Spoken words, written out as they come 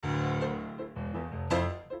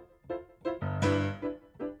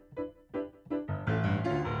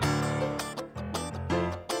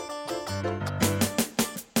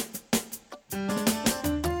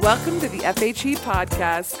Welcome to the FHE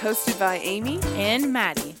podcast, hosted by Amy and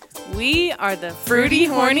Maddie. We are the Fruity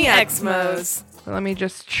Horny Exmos. Let me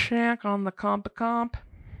just check on the comp.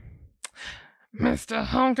 Mr.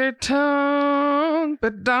 Honky Tonk,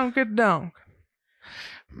 but donk donk.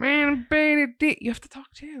 Man, baby, you have to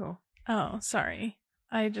talk too. Oh, sorry.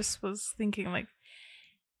 I just was thinking like,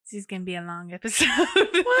 this is going to be a long episode.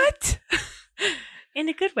 What? In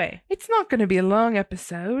a good way. It's not going to be a long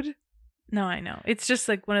episode. No, I know. It's just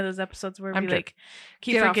like one of those episodes where we like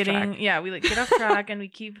keep get forgetting. off track. Yeah, we like get off track and we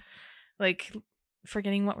keep like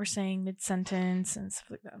forgetting what we're saying mid-sentence and stuff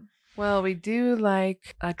like that. Well, we do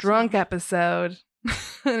like a drunk episode,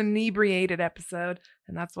 an inebriated episode,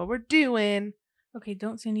 and that's what we're doing. Okay,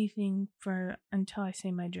 don't say anything until I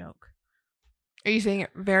say my joke. Are you saying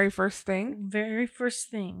it very first thing? Very first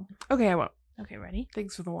thing. Okay, I won't. Okay, ready?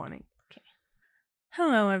 Thanks for the warning. Okay.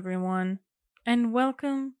 Hello, everyone, and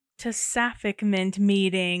welcome to Sapphic Mint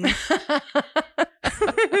Meeting.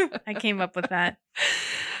 I came up with that.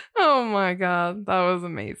 Oh my god, that was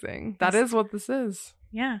amazing. That is what this is.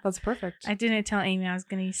 Yeah. That's perfect. I didn't tell Amy I was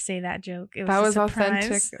going to say that joke. It was that was a surprise.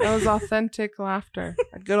 authentic. That was authentic laughter.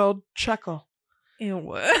 A good old chuckle. Ew.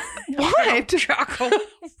 What? Chuckle.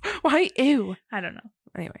 Why ew? I don't know.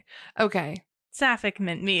 Anyway. Okay. Sapphic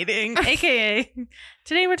Mint Meeting, aka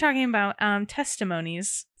today we're talking about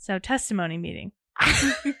testimonies. So testimony meeting.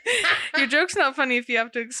 Your joke's not funny if you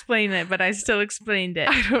have to explain it, but I still explained it.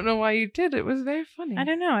 I don't know why you did. It was very funny. I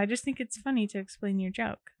don't know. I just think it's funny to explain your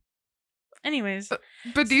joke. Anyways.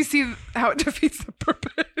 But do you see how it defeats the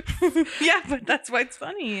purpose? Yeah, but that's why it's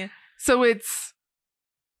funny. So it's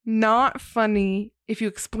not funny if you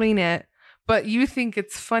explain it, but you think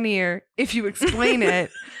it's funnier if you explain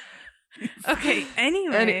it. Okay,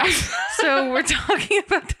 anyway. So we're talking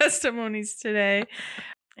about testimonies today.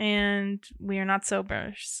 And we are not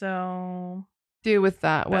sober, so do with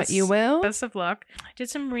that what you will. Best of luck. I did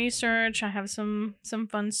some research. I have some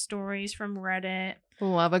fun stories from Reddit.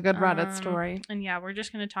 Love a good Reddit story. And yeah, we're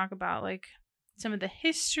just going to talk about like some of the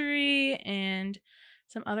history and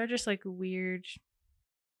some other just like weird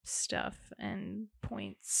stuff and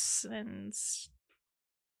points and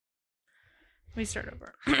let me start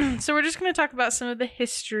over. So we're just going to talk about some of the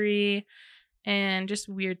history and just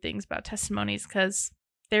weird things about testimonies because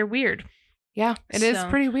they're weird. Yeah, it is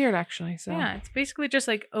pretty weird, actually. So yeah, it's basically just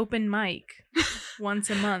like open mic once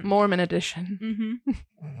a month. Mormon edition. Mm-hmm.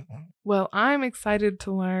 Well, I'm excited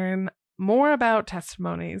to learn more about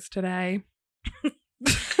testimonies today.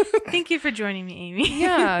 Thank you for joining me, Amy.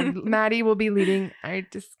 Yeah, Maddie will be leading our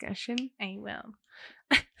discussion. I will.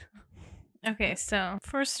 Okay, so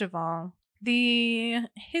first of all, the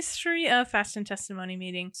history of fast and testimony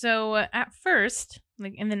meeting. So at first,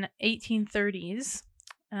 like in the 1830s,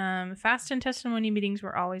 fast and testimony meetings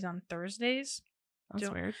were always on Thursdays. That's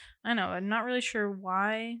weird. I know. I'm not really sure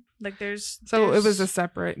why. Like it was a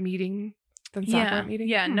separate meeting than sacrament meeting?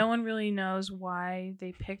 Yeah, no one really knows why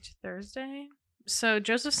they picked Thursday. So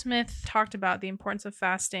Joseph Smith talked about the importance of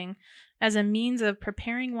fasting as a means of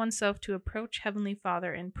preparing oneself to approach Heavenly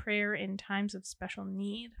Father in prayer in times of special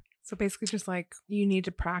need. So basically just like you need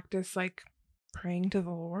to practice like praying to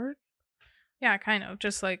the Lord? Yeah, kind of.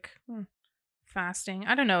 Just like fasting.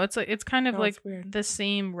 I don't know. It's kind of like the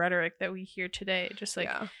same rhetoric that we hear today. Just like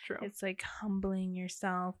true. It's like humbling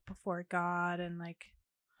yourself before God and like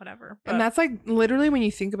whatever. But, and that's like literally when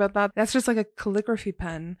you think about that, that's just like a calligraphy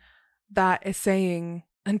pen that is saying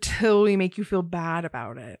until we make you feel bad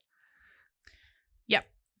about it. Yep.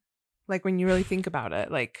 Like when you really think about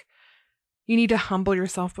it, like you need to humble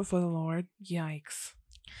yourself before the Lord. Yikes.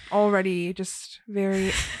 Already just very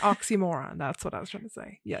oxymoron. That's what I was trying to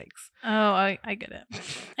say. Yikes. Oh, I get it.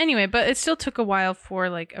 Anyway, but it still took a while for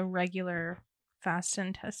like a regular fast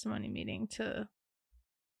and testimony meeting to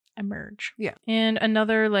emerge. Yeah. And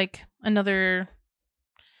another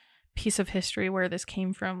piece of history where this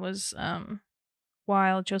came from was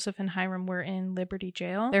while Joseph and Hiram were in Liberty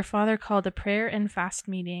Jail, their father called a prayer and fast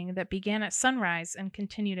meeting that began at sunrise and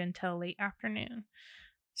continued until late afternoon.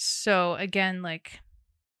 So again, like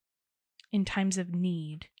in times of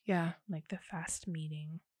need. Yeah. Like the fast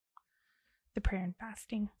meeting, the prayer and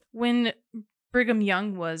fasting. When Brigham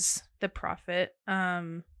Young was the prophet,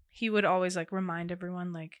 he would always like remind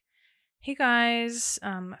everyone like, hey guys,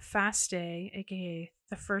 fast day, aka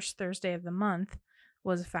the first Thursday of the month,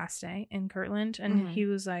 was a fast day in Kirtland. And he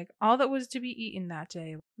was like, all that was to be eaten that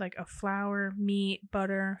day, like a flour, meat,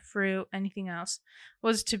 butter, fruit, anything else,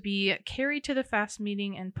 was to be carried to the fast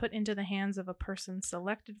meeting and put into the hands of a person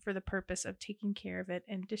selected for the purpose of taking care of it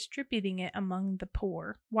and distributing it among the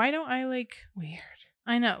poor. Why don't I like... Weird.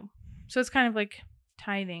 I know. So it's kind of like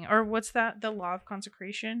tithing, or what's that? The law of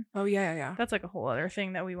consecration. Oh, yeah. That's like a whole other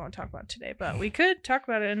thing that we won't talk about today, but we could talk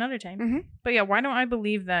about it another time. Mm-hmm. But yeah, why don't I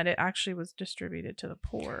believe that it actually was distributed to the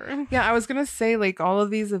poor? Yeah, I was going to say, like, all of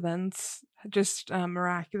these events just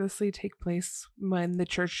miraculously take place when the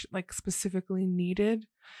church, like, specifically needed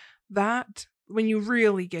that, when you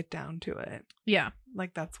really get down to it. Yeah.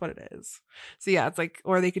 Like, that's what it is. So, yeah, it's like,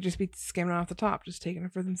 or they could just be skimming off the top, just taking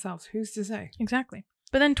it for themselves. Who's to say? Exactly.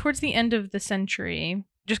 But then towards the end of the century,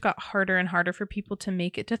 it just got harder and harder for people to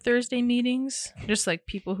make it to Thursday meetings, just like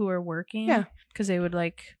people who are working. Yeah. Because they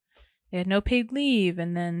had no paid leave,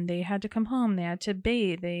 and then they had to come home, they had to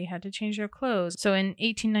bathe, they had to change their clothes. So in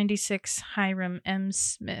 1896, Hiram M.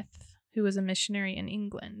 Smith, who was a missionary in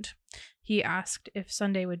England, he asked if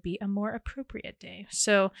Sunday would be a more appropriate day.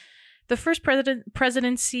 So the first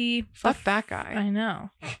presidency... Fuck that guy. I know.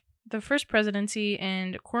 The first presidency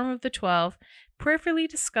and Quorum of the 12 prayerfully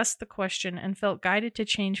discussed the question and felt guided to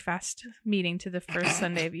change fast meeting to the first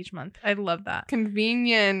Sunday of each month. I love that.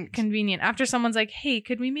 Convenient. After someone's like, hey,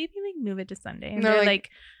 could we maybe like move it to Sunday? And they're they're like,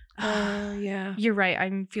 yeah. You're right.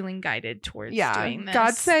 I'm feeling guided towards doing this.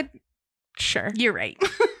 God said, sure. You're right.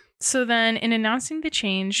 So then, in announcing the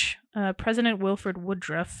change, President Wilford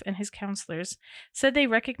Woodruff and his counselors said they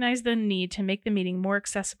recognized the need to make the meeting more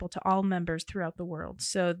accessible to all members throughout the world.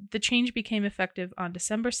 So the change became effective on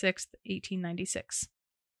December 6th, 1896.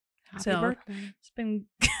 Happy birthday. It's been...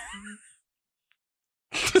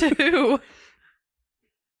 To who?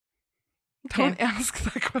 Don't ask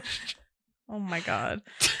that question. Oh my God.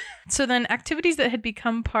 So then activities that had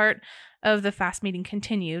become part of the fast meeting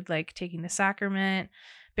continued, like taking the sacrament,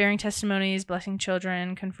 bearing testimonies, blessing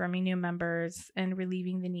children, confirming new members, and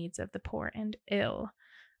relieving the needs of the poor and ill.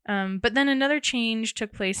 But then another change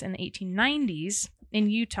took place in the 1890s in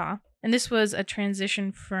Utah, and this was a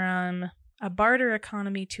transition from a barter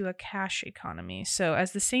economy to a cash economy. So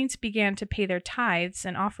as the saints began to pay their tithes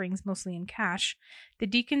and offerings mostly in cash, the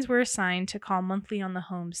deacons were assigned to call monthly on the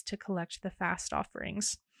homes to collect the fast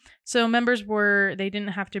offerings. So members they didn't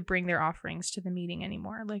have to bring their offerings to the meeting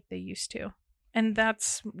anymore like they used to. And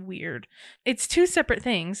that's weird. It's two separate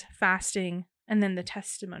things, fasting and then the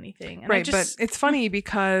testimony thing. And right, but it's funny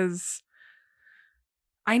because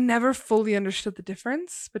I never fully understood the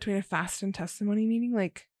difference between a fast and testimony meeting.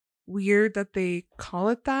 Like, weird that they call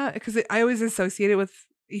it that, because I always associate it with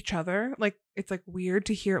each other. Like, it's like weird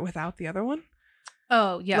to hear it without the other one.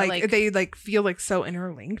 Oh, yeah. Like they like feel like so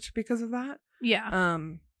interlinked because of that. Yeah.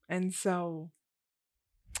 And so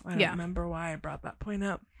I don't remember why I brought that point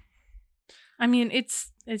up. I mean,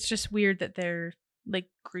 it's just weird that they're like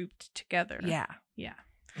grouped together. Yeah.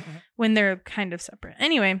 When they're kind of separate.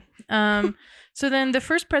 Anyway, so then the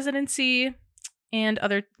first presidency and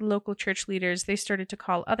other local church leaders, they started to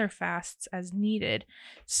call other fasts as needed.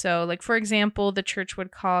 So, like, for example, the church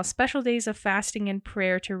would call special days of fasting and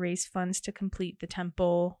prayer to raise funds to complete the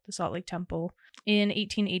temple, the Salt Lake Temple. In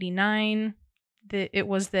 1889, it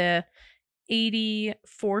was the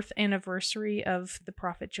 84th anniversary of the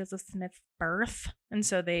prophet Joseph Smith's birth, and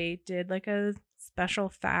so they did like a special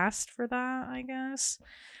fast for that, I guess.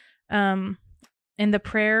 And the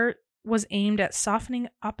prayer was aimed at softening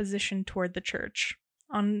opposition toward the church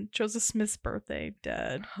on Joseph Smith's birthday.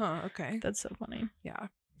 Dead. Huh, okay. That's so funny. Yeah.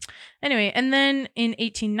 Anyway, and then in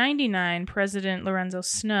 1899, President Lorenzo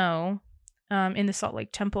Snow, in the Salt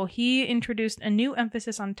Lake Temple, he introduced a new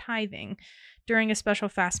emphasis on tithing during a special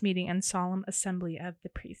fast meeting and solemn assembly of the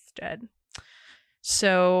priesthood.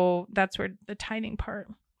 So that's where the tithing part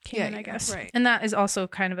came in, I guess. Right. And that is also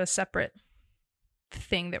kind of a separate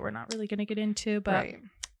thing that we're not really going to get into, but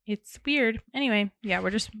it's weird. Anyway, yeah,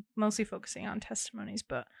 we're just mostly focusing on testimonies,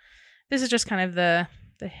 but this is just kind of the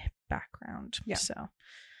background. Yeah. So,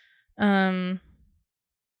 and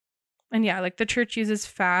yeah, like the church uses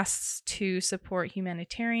fasts to support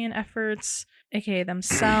humanitarian efforts, aka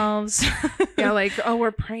themselves. Yeah, like, oh,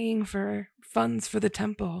 we're praying for funds for the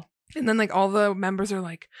temple. And then like all the members are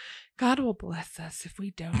like, God will bless us if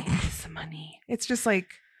we donate this money. It's just like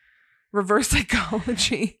reverse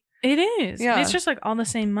psychology. It is. Yeah. It's just like all the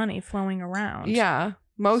same money flowing around. Yeah.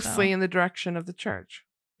 Mostly in the direction of the church.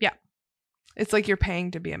 Yeah. It's like you're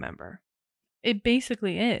paying to be a member. It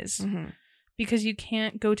basically is. Mm-hmm. Because you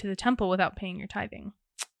can't go to the temple without paying your tithing.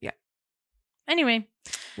 Yeah. Anyway.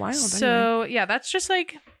 Wild. So yeah, that's just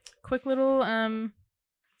like quick little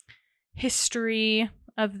history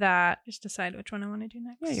of that. Just decide which one I want to do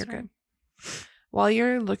next. Yeah, you're good. While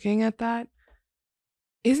you're looking at that,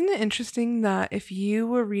 isn't it interesting that if you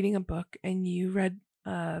were reading a book and you read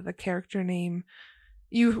the character name,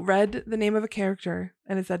 you read the name of a character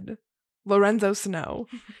and it said Lorenzo Snow,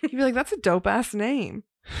 you'd be like, that's a dope ass name.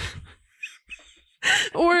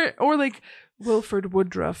 or like Wilford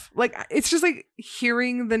Woodruff. Like, it's just like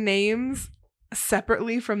hearing the names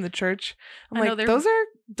separately from the church. I'm I know like, those are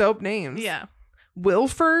dope names. Yeah.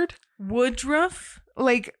 Wilford Woodruff?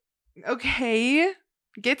 Like, okay,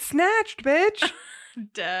 get snatched, bitch.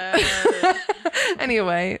 Duh.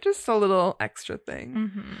 Anyway, just a little extra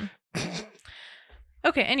thing. Mm-hmm.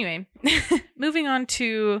 Okay, anyway, moving on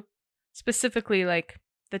to specifically like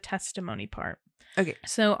the testimony part. Okay.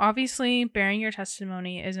 So obviously bearing your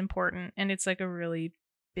testimony is important, and it's like a really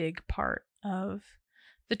big part of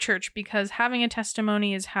the church, because having a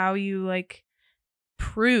testimony is how you like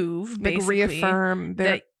prove, Like, basically, reaffirm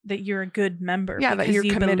that you're a good member. Yeah, that because you're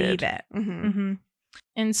you committed. believe it. Mm-hmm. Mm-hmm.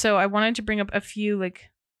 And so I wanted to bring up a few like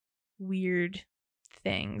weird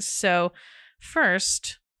things. So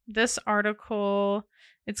first, this article,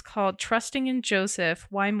 it's called Trusting in Joseph,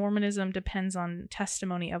 Why Mormonism Depends on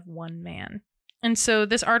Testimony of One Man. And so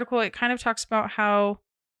this article, it kind of talks about how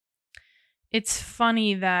it's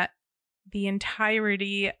funny that the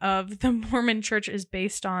entirety of the Mormon church is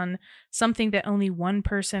based on something that only one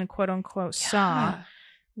person, quote unquote, saw,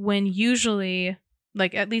 when usually,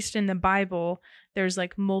 like at least in the Bible, there's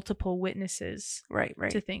like multiple witnesses Right.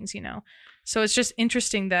 to things, you know? So it's just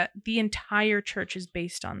interesting that the entire church is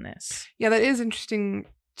based on this. Yeah, that is interesting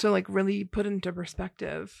to like really put into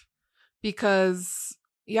perspective, because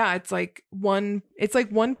yeah, it's like one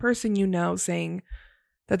person, you know, saying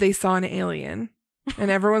that they saw an alien, and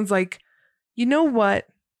everyone's like, you know what?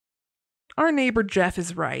 Our neighbor Jeff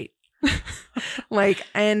is right. Like,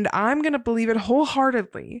 and I'm going to believe it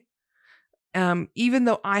wholeheartedly. Even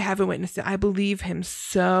though I haven't witnessed it, I believe him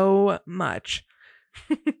so much.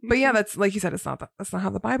 But yeah, that's like you said, that's not how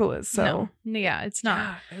the Bible is. So no. Yeah, it's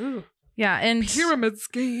not. Yeah. Ooh. Yeah, and Pyramid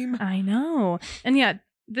scheme. I know. And yeah,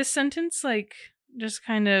 this sentence like just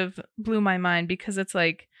kind of blew my mind, because it's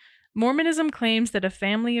like, Mormonism claims that a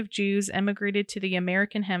family of Jews emigrated to the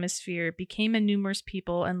American hemisphere, became a numerous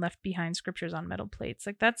people, and left behind scriptures on metal plates.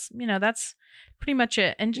 Like that's pretty much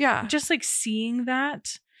it. And Yeah. just like seeing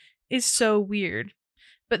that is so weird.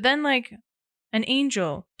 But then like an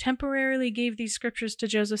angel temporarily gave these scriptures to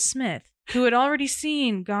Joseph Smith, who had already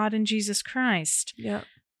seen God and Jesus Christ. Yeah.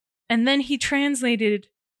 And then he translated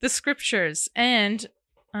the scriptures and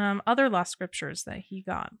other lost scriptures that he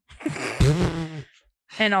got.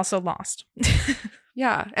 And also lost.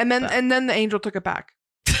 Yeah. And then the angel took it back.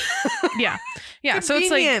 Yeah. So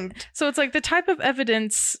it's like the type of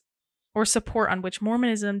evidence or support on which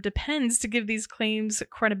Mormonism depends to give these claims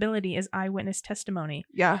credibility is eyewitness testimony.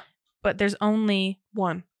 Yeah. But there's only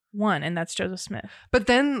One, and that's Joseph Smith. but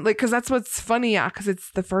then like, because that's what's funny, yeah, because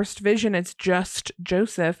it's the first vision, it's just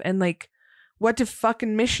Joseph, and like, what do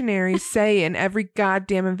fucking missionaries say in every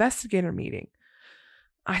goddamn investigator meeting?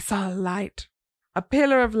 I saw a light, a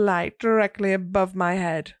pillar of light directly above my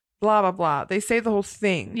head, blah blah blah. They say the whole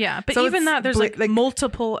thing. Yeah, but So even it's that, there's like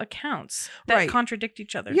multiple accounts that Right. contradict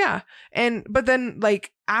each other. Yeah. But then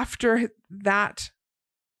like after that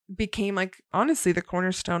became like honestly the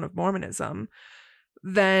cornerstone of Mormonism,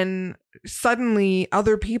 then suddenly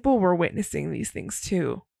other people were witnessing these things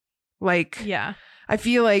too. Like, Yeah. I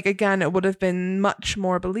feel like, again, it would have been much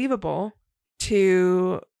more believable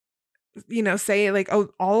to, you know, say like, oh,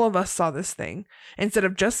 all of us saw this thing, instead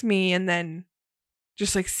of just me, and then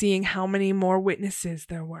just like seeing how many more witnesses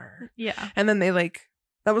there were. Yeah. And then they like,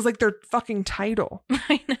 that was like their fucking title.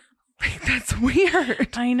 I know. Like, that's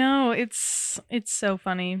weird. I know. It's so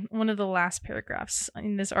funny. One of the last paragraphs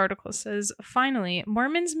in this article says, finally,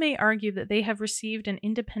 Mormons may argue that they have received an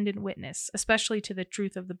independent witness, especially to the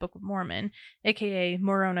truth of the Book of Mormon, aka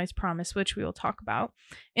Moroni's Promise, which we will talk about,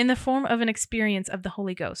 in the form of an experience of the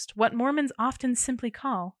Holy Ghost, what Mormons often simply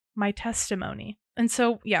call my testimony. And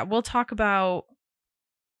so, yeah, we'll talk about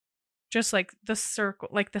just like the circle,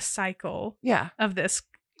 like the cycle Yeah. of this,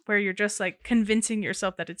 where you're just like convincing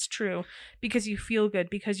yourself that it's true because you feel good,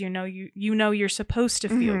 because you know you're supposed to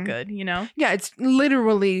feel Mhm. good, you know? Yeah, it's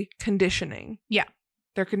literally conditioning. Yeah.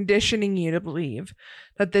 They're conditioning you to believe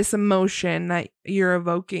that this emotion that you're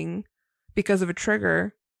evoking because of a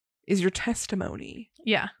trigger is your testimony.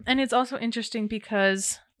 Yeah. And it's also interesting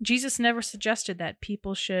because Jesus never suggested that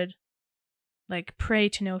people should like pray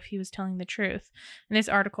to know if he was telling the truth. And this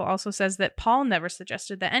article also says that Paul never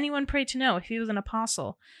suggested that anyone pray to know if he was an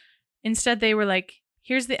apostle. Instead, they were like,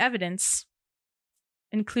 here's the evidence,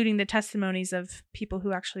 including the testimonies of people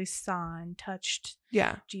who actually saw and touched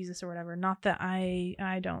Yeah. Jesus or whatever. Not that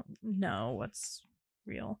I don't know what's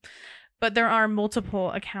real, but there are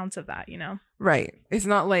multiple accounts of that, you know? Right. It's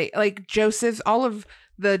not like Joseph's, all of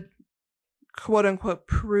the quote unquote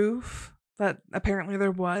proof that apparently there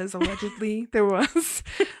was, allegedly there was,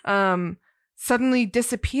 suddenly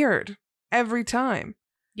disappeared every time.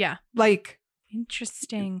 Yeah. Like,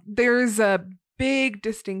 Interesting. there's a big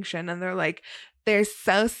distinction, and they're like, they're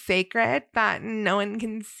so sacred that no one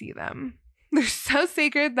can see them. They're so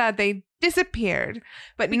sacred that they disappeared,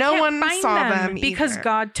 but We no can't one find saw them them because either.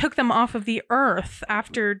 God took them off of the earth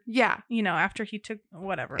after, Yeah. after he took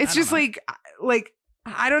whatever. It's I don't just know. like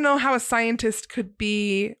I don't know how a scientist could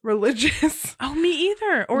be religious. Oh, me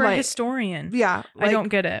either. Or a Like, historian. Yeah. I don't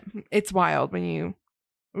get it. It's wild when you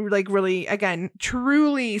like really, again,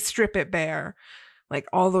 truly strip it bare, like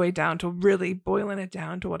all the way down to really boiling it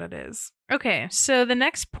down to what it is. Okay, so the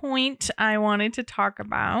next point I wanted to talk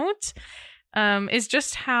about is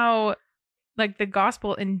just how, like, the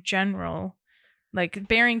gospel in general, like,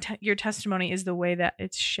 bearing your testimony is the way that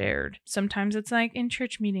it's shared. Sometimes it's like in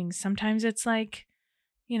church meetings. Sometimes it's like,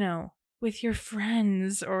 with your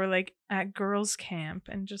friends, or like at girls' camp,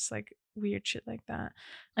 and just like weird shit like that.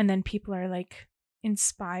 And then people are like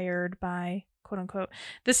inspired by, quote unquote,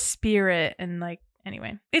 the Spirit, and like,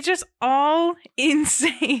 anyway, it's just all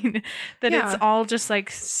insane that Yeah. it's all just like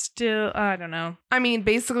still, I don't know. I mean,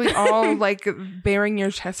 basically all like bearing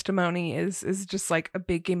your testimony is just like a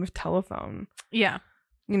big game of telephone. Yeah.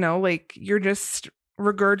 Like you're just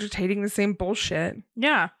regurgitating the same bullshit.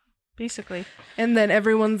 Yeah. Basically. And then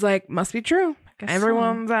everyone's like, must be true. I guess so.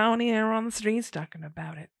 Everyone's out here on the streets talking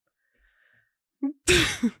about it.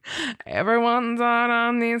 Everyone's out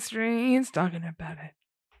on the streets talking about it.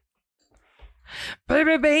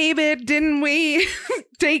 Baby, baby, didn't we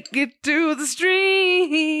take it to the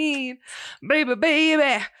street? Baby,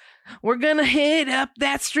 baby, we're gonna hit up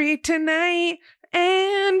that street tonight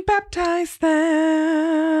and baptize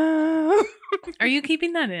them. Are you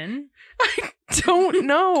keeping that in? I don't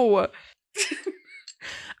know.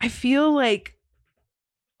 I feel like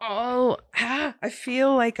I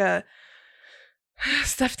feel like a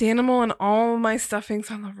stuffed animal, and all my stuffing's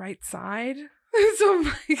on the right side. So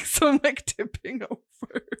I'm like tipping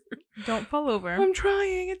over. Don't fall over. I'm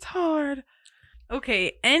trying. It's hard.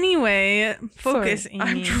 Okay. Anyway, focus, Sorry, Amy.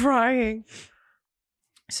 I'm trying.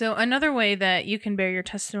 So another way that you can bear your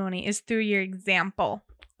testimony is through your example.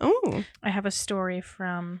 Oh, I have a story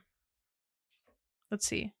from, let's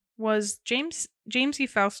see, was James E.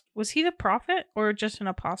 Faust, was he the prophet or just an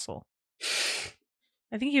apostle?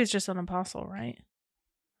 I think he was just an apostle, right?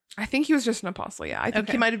 I think he was just an apostle. Yeah, I think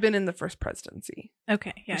Okay. he might have been in the first presidency.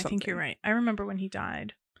 Okay, yeah, Or I think you're something. right. I remember when he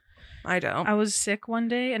died. I don't. I was sick one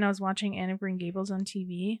day and I was watching Anne of Green Gables on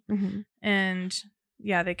TV, Mhm. and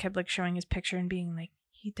yeah, they kept like showing his picture and being like,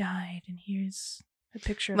 he died, and here's a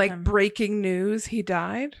picture of Like him. breaking news, he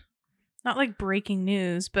died. Not like breaking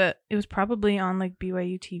news, but it was probably on like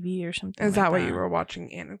BYU TV or something. Is like that what you were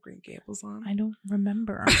watching Anne of Green Gables on? I don't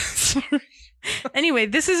remember. Sorry. Anyway,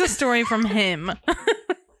 this is a story from him.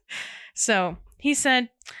 So he said,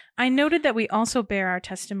 I noted that we also bear our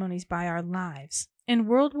testimonies by our lives. In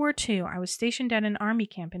World War II, I was stationed at an army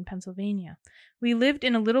camp in Pennsylvania. We lived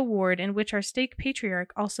in a little ward in which our stake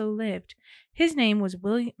patriarch also lived. His name was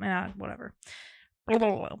William, whatever.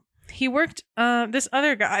 He worked, this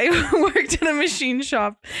other guy worked in a machine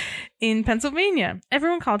shop in Pennsylvania.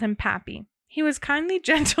 Everyone called him Pappy. He was kindly,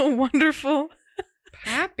 gentle, wonderful.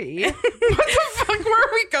 Pappy? What the fuck? Where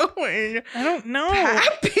are we going? I don't know.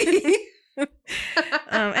 Pappy?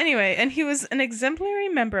 Anyway, and he was an exemplary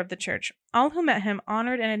member of the church. All who met him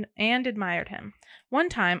honored and admired him. One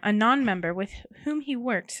time, a non-member with whom he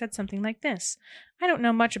worked said something like this: I don't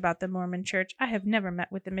know much about the Mormon church. I have never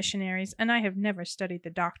met with the missionaries, and I have never studied the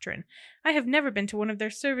doctrine. I have never been to one of their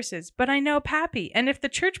services, but I know Pappy, and if the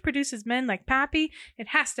church produces men like Pappy, it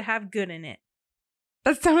has to have good in it.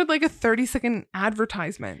 That sounded like a 30-second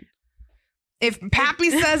advertisement. If Pappy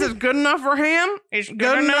says it's good enough for him, it's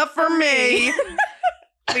good enough for me.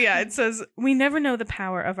 But yeah, it says, we never know the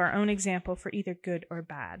power of our own example for either good or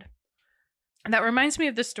bad. And that reminds me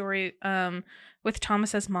of the story with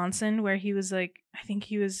Thomas S. Monson, where he was like, I think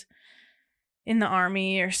he was in the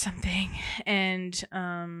army or something, and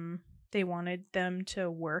they wanted them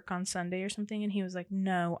to work on Sunday or something, and he was like,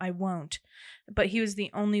 no, I won't. But he was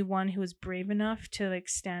the only one who was brave enough to like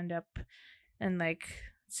stand up and like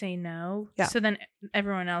say no. Yeah. So then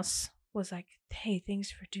everyone else was like, hey,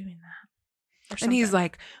 thanks for doing that. Or And he's something.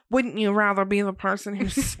 like, wouldn't you rather be the person who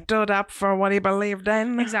stood up for what he believed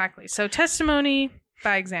in? Exactly. So testimony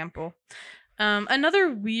by example.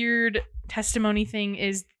 Another weird testimony thing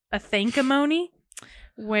is a thankamony,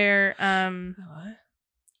 where What?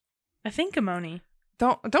 a thankamony.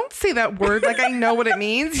 Don't say that word like I know what it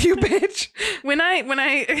means, you bitch. When I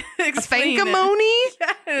A explain thankamony?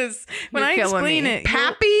 yes. When You're I killing explain me. it,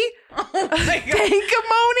 Pappy? oh my God.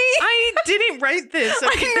 Thankamony? I didn't write this. Okay?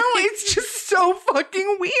 I know, it's just so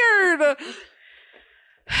fucking weird.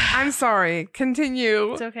 I'm sorry.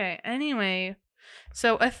 Continue. It's okay. Anyway,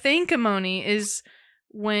 so a thankimony is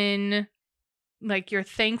when like you're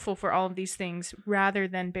thankful for all of these things rather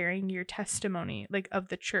than bearing your testimony like of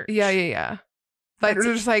the church. Yeah. Like That's-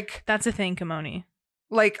 just like That's a thankimony.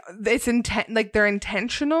 like it's like they're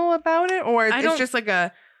intentional about it, or I it's don't- just like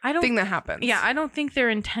a I don't thing that happens. Yeah, I don't think they're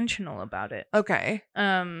intentional about it. Okay.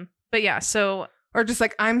 But yeah, so Or just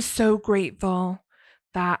like, I'm so grateful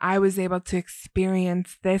that I was able to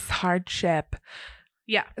experience this hardship.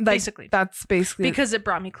 yeah, Like, basically. That's basically Because it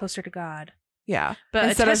brought me closer to God. yeah. But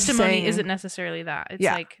Instead a of testimony saying- isn't necessarily that. It's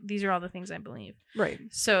Yeah. like, these are all the things I believe. Right.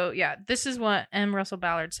 So, yeah, this is what M. Russell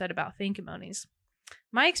Ballard said about thankimonies.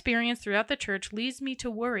 My experience throughout the church leads me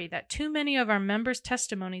to worry that too many of our members'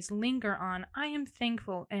 testimonies linger on, I am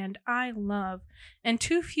thankful and I love, and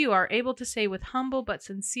too few are able to say with humble but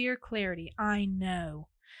sincere clarity, I know.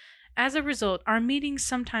 As a result, our meetings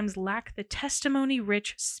sometimes lack the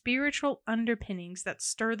testimony-rich spiritual underpinnings that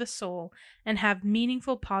stir the soul and have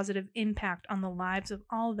meaningful positive impact on the lives of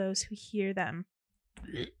all those who hear them.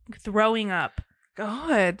 Throwing up.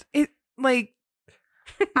 God. It like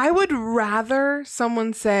I would rather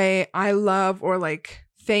someone say I love or like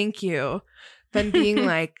thank you than being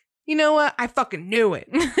like, you know what? I fucking knew it.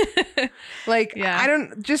 Like, Yeah. I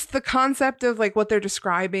don't, just the concept of like what they're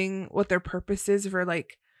describing, what their purpose is for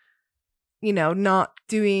like, you know, not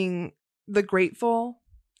doing the grateful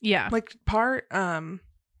Yeah. like part.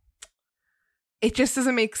 It just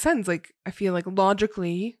doesn't make sense. Like, I feel like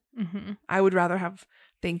logically, Mm-hmm. I would rather have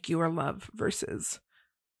thank you or love versus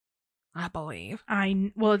I believe.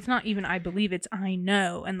 Well, it's not even I believe, it's I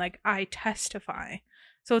know, and like I testify.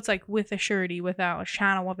 So it's like with a surety, without a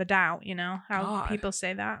shadow of a doubt, you know how God. people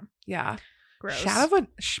say that. Yeah. Gross.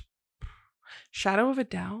 Shadow of a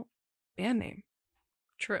Doubt band name.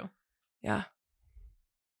 True. Yeah.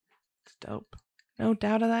 It's dope. No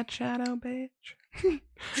doubt of that shadow, bitch.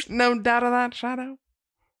 No doubt of that shadow.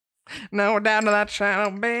 No doubt of that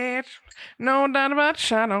shadow, bitch. No doubt about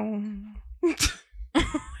shadow. Oh my god.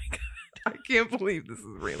 I can't believe this is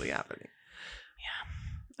really happening.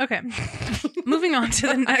 Okay. Moving on to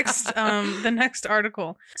the next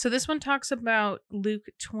article. So this one talks about Luke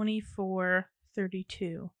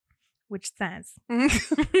 24:32, which says,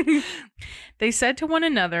 They said to one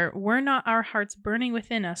another, were not our hearts burning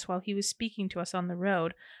within us while he was speaking to us on the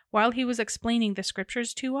road, while he was explaining the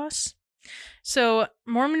scriptures to us? So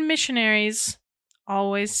Mormon missionaries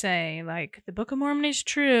always say, like, the Book of Mormon is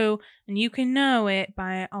true, and you can know it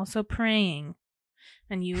by also praying.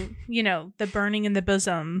 And you know, the burning in the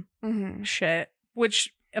bosom Mm-hmm. shit,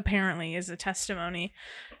 which apparently is a testimony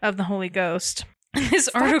of the Holy Ghost. This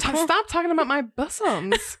article, Stop talking about my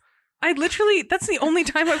bosoms. I literally, that's the only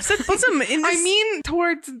time I've said bosom in this. I mean,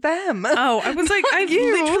 towards them. Oh, I was like, Not I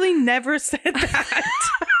you. literally never said that.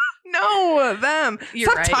 No, them. You're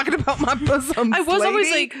Stop right. talking about my bosoms. I was always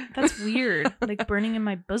lady. like, that's weird. Like burning in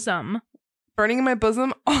my bosom. Burning in my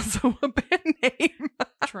bosom, also a band name.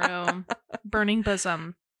 True. Burning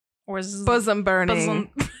bosom. Or Bosom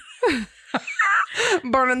burning. bosom.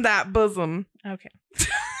 Burning that bosom. Okay.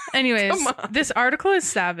 Anyways, Come on. this article is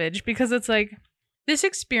savage because it's like, this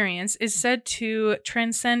experience is said to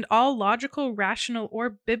transcend all logical, rational,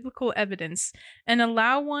 or biblical evidence and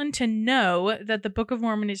allow one to know that the Book of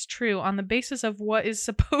Mormon is true on the basis of what is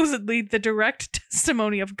supposedly the direct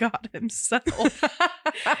testimony of God himself.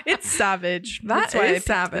 It's savage. That That's why I is picked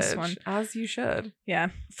savage. this one. As you should. Yeah.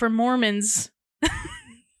 For Mormons,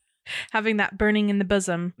 having that burning in the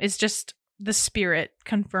bosom is just the spirit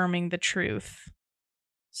confirming the truth.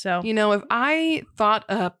 So, You know, if I thought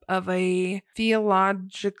up of a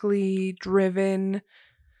theologically driven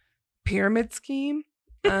pyramid scheme,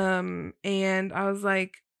 and I was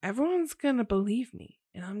like, everyone's gonna believe me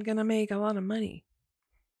and I'm gonna make a lot of money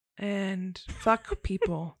and fuck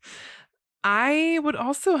people. I would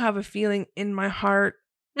also have a feeling in my heart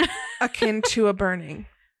akin to a burning.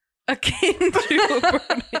 akin to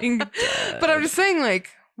a burning But I'm just saying, like,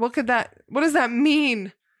 what does that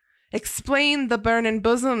mean? Explain the burning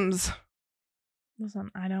bosoms. Listen,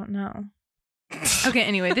 I don't know. Okay,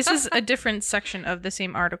 anyway, this is a different section of the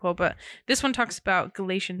same article, but this one talks about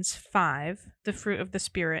Galatians 5, the fruit of the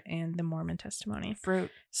Spirit, and the Mormon testimony. Fruit.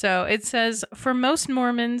 So it says, for most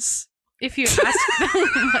Mormons, if you ask,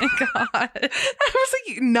 oh my God. I was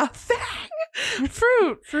like, nothing.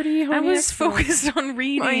 Fruity. I honey, was excellent. focused on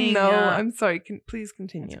reading. I know. I'm sorry. Please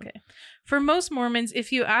continue. That's okay. For most Mormons,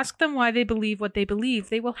 if you ask them why they believe what they believe,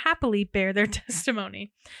 they will happily bear their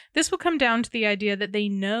testimony. This will come down to the idea that they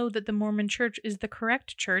know that the Mormon church is the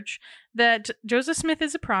correct church, that Joseph Smith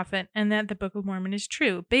is a prophet, and that the Book of Mormon is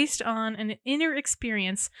true, based on an inner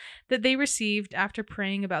experience that they received after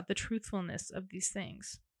praying about the truthfulness of these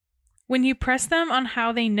things. When you press them on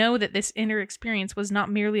how they know that this inner experience was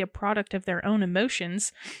not merely a product of their own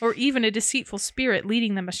emotions, or even a deceitful spirit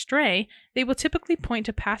leading them astray, they will typically point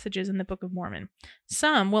to passages in the Book of Mormon.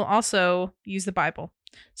 Some will also use the Bible.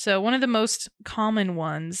 So one of the most common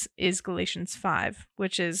ones is Galatians 5,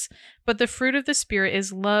 which is, "But the fruit of the Spirit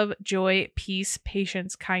is love, joy, peace,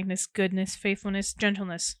 patience, kindness, goodness, faithfulness,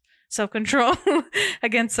 gentleness, self-control.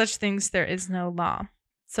 Against such things there is no law."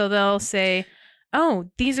 So they'll say,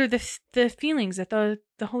 oh, these are the feelings that the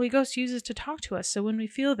Holy Ghost uses to talk to us. So when we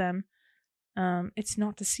feel them, it's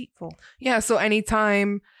not deceitful. Yeah. So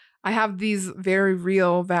anytime I have these very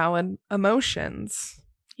real, valid emotions,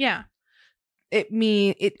 Yeah.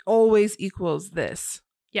 it always equals this.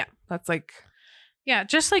 Yeah. That's like, Yeah.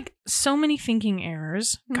 Just like so many thinking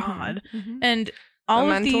errors. God. Mhm. And all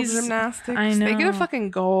the of mental these gymnastics. I They get a know.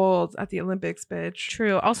 fucking gold at the Olympics, bitch.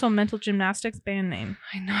 True. Also, mental gymnastics band name.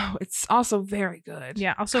 I know. It's also very good.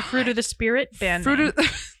 Yeah. Also, fruit God. of the spirit band Fruit name.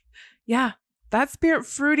 of yeah. That spirit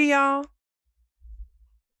fruity, y'all.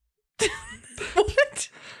 What?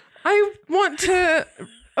 I want to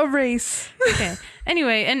erase. Okay.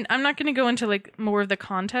 Anyway, and I'm not going to go into like more of the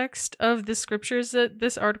context of the scriptures that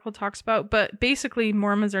this article talks about, but basically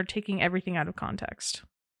Mormons are taking everything out of context.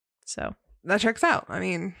 So That checks out. I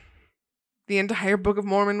mean, the entire Book of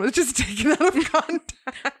Mormon was just taken out of context.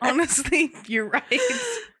 honestly, you're right.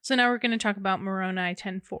 So now we're going to talk about Moroni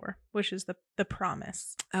 10:4, which is the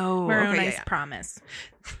promise. Oh, Moroni's okay, yeah. promise.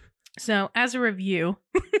 So, as a review,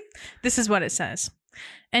 this is what it says.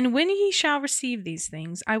 "And when ye shall receive these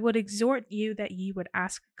things, I would exhort you that ye would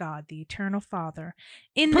ask God, the eternal Father,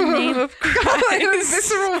 in the name of Christ."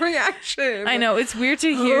 Visceral reaction. I know, it's weird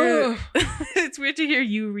to hear. It's weird to hear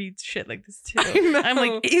you read shit like this too. I know. I'm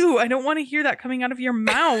like, ew, I don't want to hear that coming out of your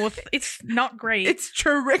mouth. It's not great. It's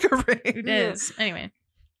triggering. It is. Anyway,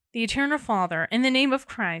 "The eternal Father, in the name of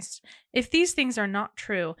Christ, if these things are not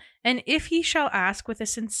true, and if ye shall ask with a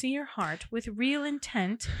sincere heart, with real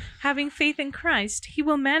intent, having faith in Christ, he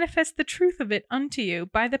will manifest the truth of it unto you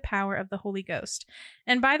by the power of the Holy Ghost.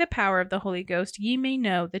 And by the power of the Holy Ghost ye may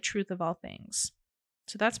know the truth of all things."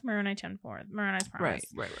 So that's Moroni 10:4, Moroni's promise.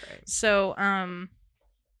 Right. So,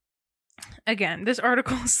 again, this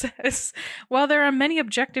article says, while there are many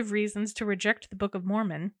objective reasons to reject the Book of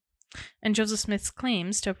Mormon and Joseph Smith's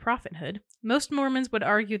claims to prophethood, most Mormons would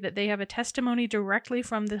argue that they have a testimony directly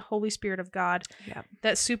from the Holy Spirit of God Yeah.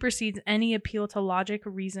 that supersedes any appeal to logic,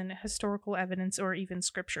 reason, historical evidence, or even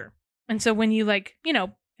scripture. And so when you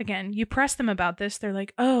again, you press them about this, they're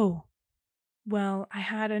like, oh, well, I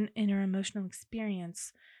had an inner emotional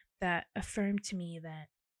experience that affirmed to me that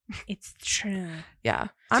it's true. Yeah.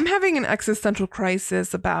 I'm having an existential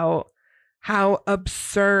crisis about how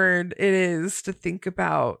absurd it is to think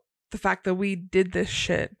about the fact that we did this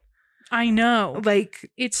shit. I know. Like,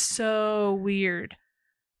 It's so weird.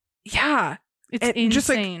 yeah. It's And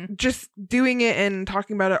insane. just doing it and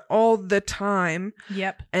talking about it all the time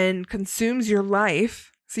Yep. and consumes your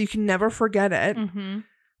life so you can never forget it. Mm-hmm.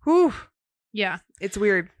 Whew. Yeah. It's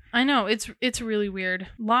weird. I know. It's really weird.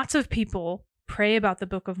 Lots of people pray about the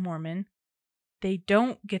Book of Mormon. They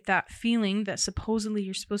don't get that feeling that supposedly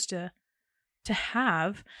you're supposed to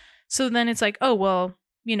have. So then it's like, oh, well,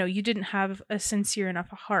 you didn't have a sincere enough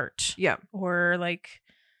heart. Yeah. Or like,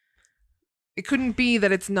 It couldn't be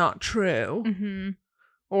that it's not true mm-hmm.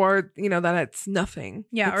 or, that it's nothing.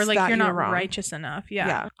 Yeah. It's Or like that you're not wrong. righteous enough.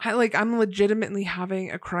 Yeah. I'm legitimately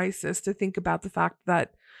having a crisis to think about the fact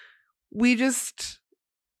that we just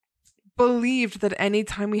believed that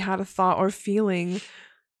anytime we had a thought or feeling,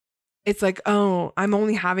 it's like, oh, I'm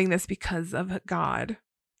only having this because of God.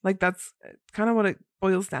 Like, that's kind of what it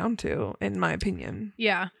boils down to, in my opinion.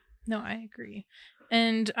 Yeah. No, I agree.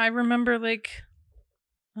 And I remember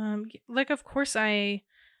of course I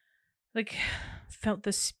felt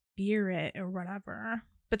the spirit or whatever,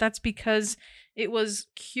 but that's because it was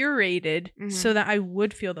curated so that I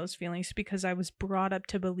would feel those feelings because I was brought up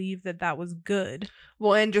to believe that that was good.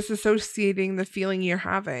 Well, and just associating the feeling you're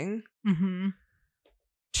having Mm-hmm.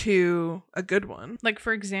 to a good one. Like,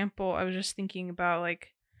 for example, I was just thinking about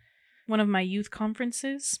one of my youth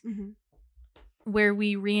conferences where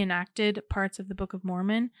we reenacted parts of the Book of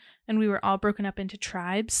Mormon and we were all broken up into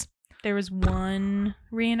tribes. There was one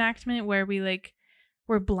reenactment where we were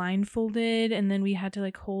were blindfolded, and then we had to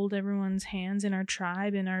like hold everyone's hands in our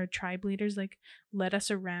tribe, and our tribe leaders like led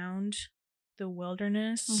us around the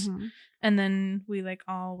wilderness. Mm-hmm. And then we like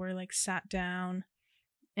all were like sat down,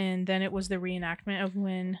 and then it was the reenactment of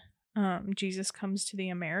when Jesus comes to the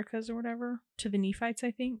Americas or whatever, to the Nephites,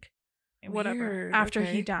 I think. Whatever. Weird. After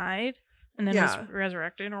Okay. he died and then Yeah. was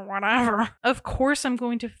resurrected or whatever. Of course I'm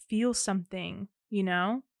going to feel something, you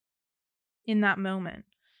know, in that moment,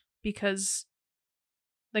 because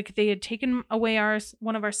like they had taken away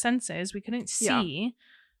one of our senses. We couldn't see.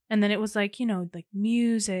 And then it was like, you know, like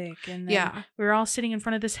music, and then we were all sitting in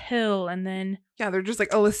front of this hill, and then they're just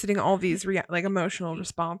like eliciting all these like emotional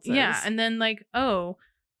responses. yeah, and then like, oh,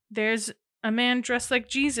 there's a man dressed like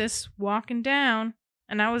Jesus walking down,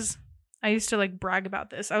 and I used to like brag about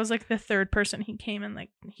this. I was like the third person he came and like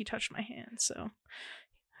he touched my hand. So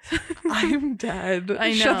I'm dead. I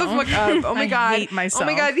know. Shut the fuck up. Oh my god. I hate myself. Oh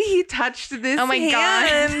my god, he touched this Oh my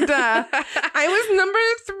hand. god. I was number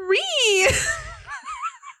 3.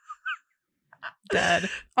 Dead.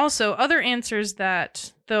 Also, other answers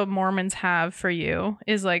that the Mormons have for you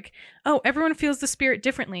is like, oh, everyone feels the spirit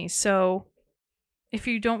differently. So if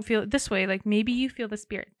you don't feel it this way, like maybe you feel the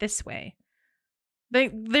spirit this way.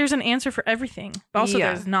 There's an answer for everything, but also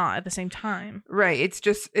there's not at the same time. Right.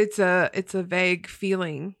 It's a vague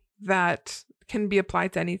feeling that can be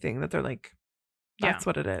applied to anything, that they're like, that's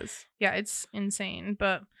what it is. Yeah, it's insane.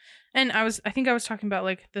 But and I think I was talking about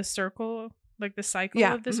like the circle, like the cycle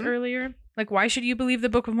of this earlier. Like, why should you believe the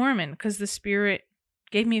Book of Mormon? Because the Spirit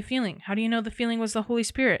gave me a feeling. How do you know the feeling was the Holy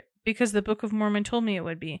Spirit? Because the Book of Mormon told me it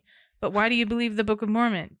would be. But why do you believe the Book of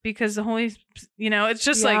Mormon? Because the Holy, it's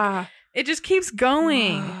just like, it just keeps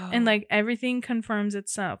going. Wow. And like everything confirms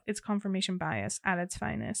itself. It's confirmation bias at its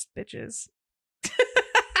finest, bitches.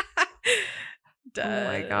 Oh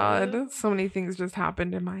my god. So many things just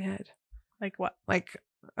happened in my head. Like what? Like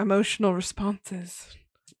emotional responses.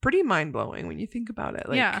 It's pretty mind-blowing when you think about it.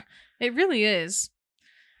 Like, yeah, it really is.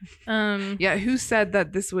 Yeah, who said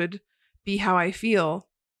that this would be how I feel?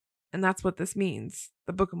 And that's what this means.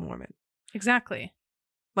 The Book of Mormon. Exactly.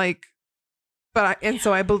 Like,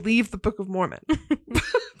 so I believe the Book of Mormon.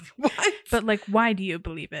 What? But like, why do you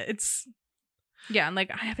believe it? It's, yeah, and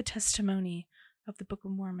like, I have a testimony of the Book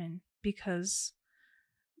of Mormon because,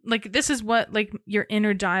 like, this is what, like, your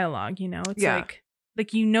inner dialogue, you know? It's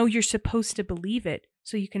like, you know you're supposed to believe it,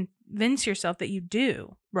 so you convince yourself that you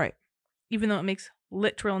do. Right. Even though it makes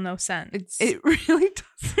literal no sense. It really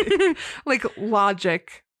doesn't. Like,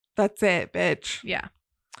 logic. That's it, bitch. Yeah.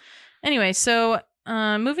 Anyway, so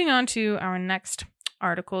moving on to our next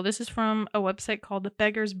article. This is from a website called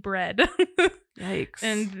Beggar's Bread. Yikes.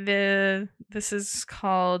 And this is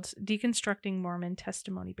called Deconstructing Mormon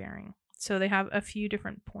Testimony Bearing. So they have a few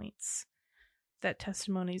different points that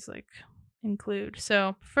testimonies like include.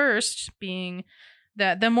 So first being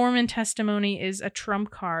that the Mormon testimony is a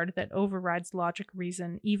trump card that overrides logic,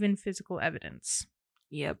 reason, even physical evidence.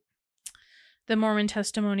 Yep. The Mormon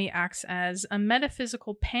testimony acts as a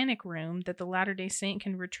metaphysical panic room that the Latter-day Saint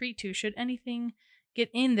can retreat to should anything get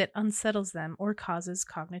in that unsettles them or causes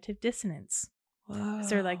cognitive dissonance. Whoa. So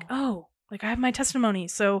they're like, oh, like I have my testimony,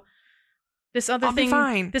 so this other I'll be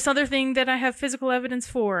fine. this other thing that I have physical evidence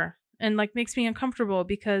for and like makes me uncomfortable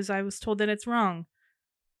because I was told that it's wrong.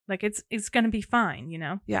 Like it's gonna be fine, you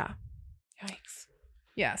know? Yeah. Yikes.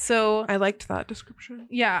 Yeah. So I liked that description.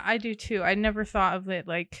 yeah, I do too. I never thought of it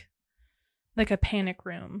like a panic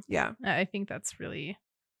room. Yeah. I think that's really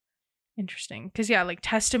interesting because yeah, like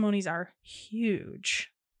testimonies are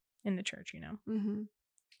huge in the church, you know. Mm-hmm.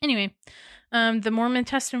 Anyway, the Mormon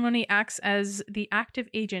testimony acts as the active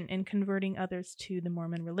agent in converting others to the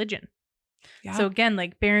Mormon religion. Yeah. So again,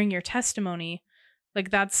 like bearing your testimony, like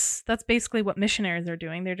that's basically what missionaries are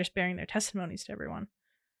doing. They're just bearing their testimonies to everyone.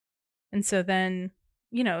 And so then,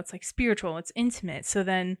 you know, it's like spiritual, it's intimate. So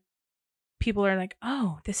then people are like,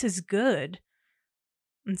 oh, this is good.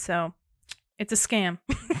 And so it's a scam.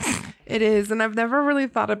 It is. And I've never really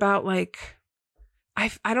thought about like,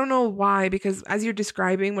 I don't know why, because as you're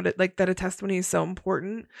describing what it like that a testimony is so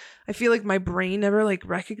important, I feel like my brain never like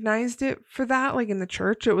recognized it for that. Like in the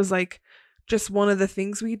church, it was like just one of the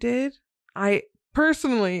things we did. I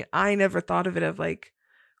never thought of it of like,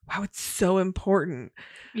 wow, it's so important.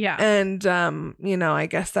 Yeah. And you know, I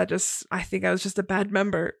guess I think I was just a bad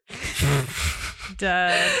member.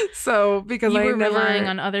 Duh. So because you I were never relying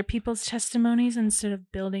on other people's testimonies instead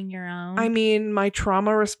of building your own. I mean, my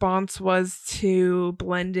trauma response was to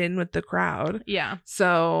blend in with the crowd. Yeah.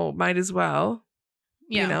 So might as well.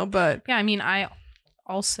 Yeah. You know, but yeah, I mean, I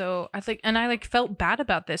felt bad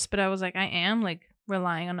about this, but I was like, I am like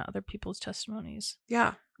relying on other people's testimonies.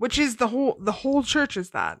 Yeah. Which is the whole church is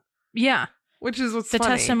that. Yeah. Which is what's the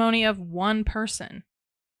funny. testimony of one person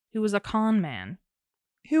who was a con man.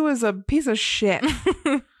 Who was a piece of shit.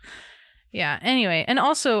 Yeah. Anyway, and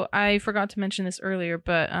also I forgot to mention this earlier,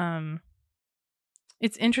 but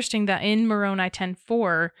it's interesting that in Moroni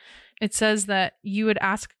 10:4, it says that you would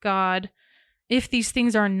ask God if these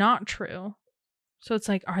things are not true. So it's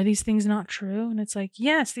like, are these things not true? And it's like,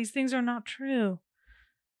 yes, these things are not true.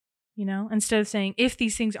 You know, instead of saying if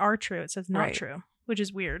these things are true, it says not true, which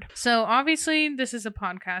is weird. So obviously this is a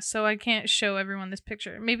podcast, so I can't show everyone this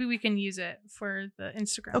picture. Maybe we can use it for the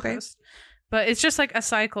Instagram post. But it's just like a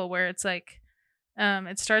cycle where it's like,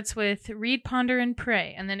 it starts with read, ponder, and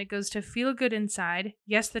pray. And then it goes to feel good inside.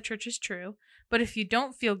 Yes, the church is true. But if you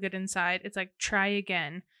don't feel good inside, it's like try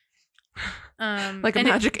again. Like a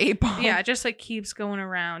magic 8-ball. Yeah, it just like keeps going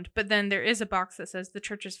around. But then there is a box that says the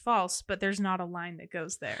church is false, but there's not a line that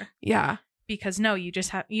goes there. Yeah. Because no, you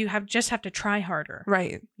just have to try harder.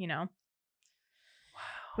 Right. You know? Wow.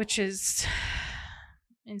 Which is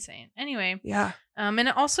insane. Anyway. Yeah. And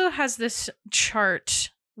it also has this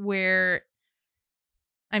chart where,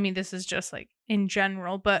 I mean, this is just like in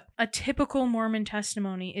general, but a typical Mormon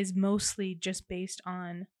testimony is mostly just based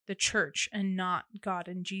on the church and not God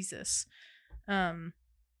and Jesus.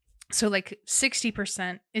 So like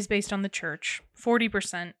 60% is based on the church,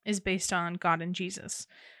 40% is based on God and Jesus.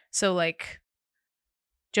 So like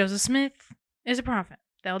Joseph Smith is a prophet.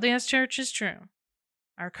 The LDS church is true.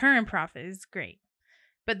 Our current prophet is great.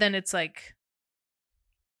 But then it's like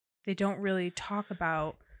they don't really talk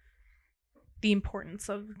about the importance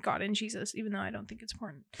of God and Jesus, even though I don't think it's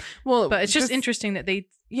important. Well, but it's just interesting that they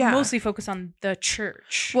mostly focus on the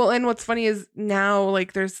church. Well, and what's funny is now,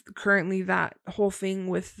 like, there's currently that whole thing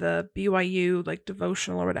with the BYU, like,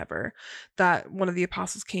 devotional or whatever, that one of the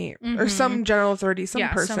apostles came, or some general authority,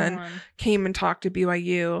 person came and talked to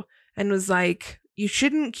BYU and was like, you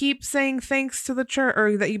shouldn't keep saying thanks to the church,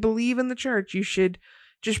 or that you believe in the church. You should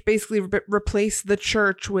just basically replace the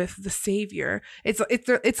church with the savior. It's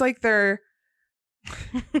like their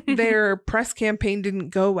press campaign didn't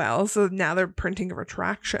go well, so now they're printing a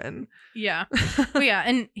retraction. Yeah. Well, yeah,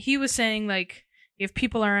 and he was saying, like, if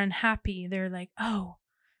people are unhappy, they're like, oh,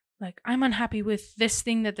 like, I'm unhappy with this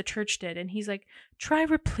thing that the church did. And he's like, try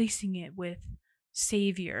replacing it with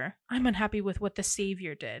savior. I'm unhappy with what the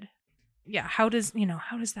savior did. Yeah, how does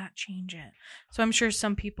that change it? So I'm sure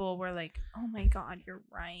some people were like, oh my God, you're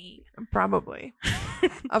right. Probably.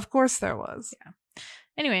 Of course there was. Yeah.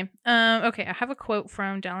 Anyway, okay, I have a quote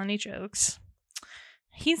from Dallin H. Oaks.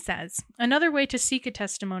 He says, another way to seek a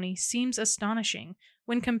testimony seems astonishing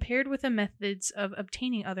when compared with the methods of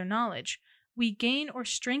obtaining other knowledge. We gain or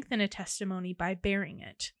strengthen a testimony by bearing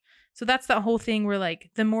it. So that's the whole thing where,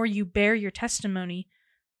 like, the more you bear your testimony,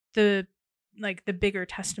 the bigger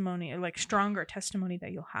testimony, or like stronger testimony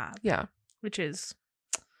that you'll have. Yeah. Which is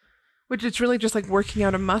really just like working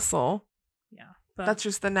out a muscle. Yeah. But that's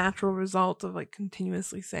just the natural result of like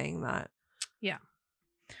continuously saying that. Yeah.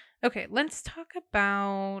 Okay, let's talk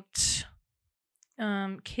about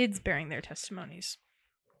kids bearing their testimonies.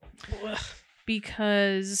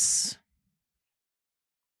 Because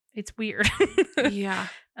it's weird. Yeah.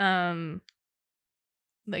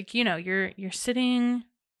 Like, you know, you're sitting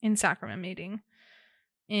in sacrament meeting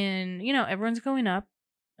and, you know, everyone's going up.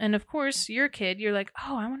 And of course, you're a kid. You're like,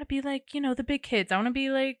 oh, I want to be like, you know, the big kids. I want to be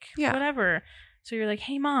like, whatever. So you're like,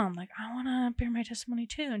 hey, mom, like, I want to bear my testimony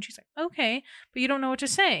too. And she's like, okay, but you don't know what to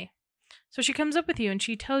say. So she comes up with you and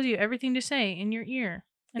she tells you everything to say in your ear.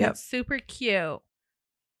 And it's super cute,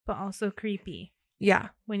 but also creepy. Yeah.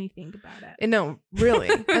 When you think about it. And no, really.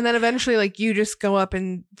 And then eventually, like, you just go up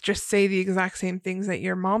and just say the exact same things that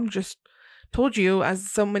your mom just told you as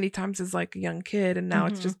so many times as like a young kid. And now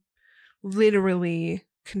it's just literally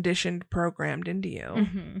conditioned, programmed into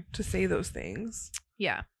you to say those things.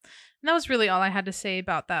 Yeah. And that was really all I had to say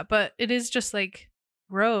about that. But it is just like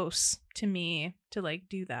gross to me to like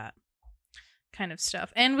do that kind of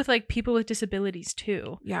stuff. And with like people with disabilities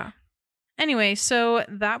too. Yeah. Anyway, so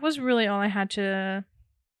that was really all I had to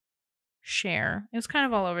share. It was kind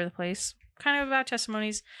of all over the place. Kind of about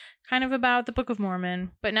testimonies, kind of about the Book of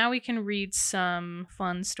Mormon. But now we can read some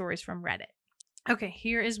fun stories from Reddit. Okay,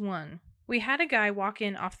 here is one. We had a guy walk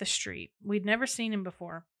in off the street. We'd never seen him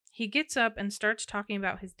before. He gets up and starts talking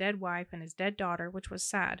about his dead wife and his dead daughter, which was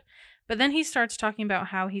sad. But then he starts talking about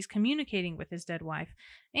how he's communicating with his dead wife.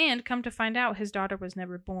 And come to find out, his daughter was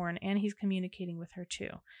never born, and he's communicating with her too.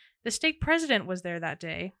 The stake president was there that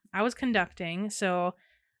day. I was conducting, so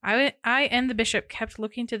I and the bishop kept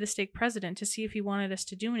looking to the stake president to see if he wanted us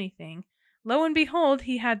to do anything. Lo and behold,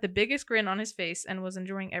 he had the biggest grin on his face and was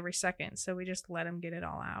enjoying every second, so we just let him get it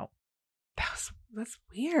all out. That's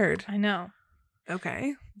weird. I know.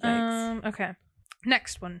 Okay. Yikes. Okay.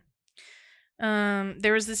 Next one.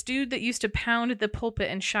 There was this dude that used to pound the pulpit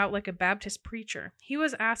and shout like a Baptist preacher. He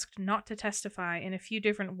was asked not to testify in a few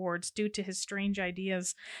different wards due to his strange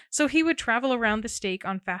ideas, so he would travel around the stake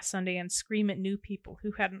on Fast Sunday and scream at new people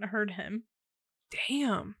who hadn't heard him.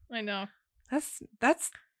 Damn. I know.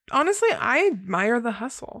 That's honestly, I admire the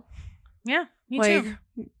hustle. Yeah, me like,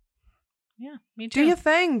 too. Yeah, me too. Do your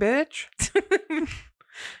thing, bitch.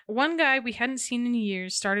 One guy we hadn't seen in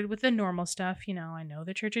years started with the normal stuff, I know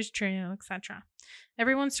the church is true, etc.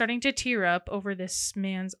 Everyone's starting to tear up over this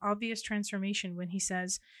man's obvious transformation when he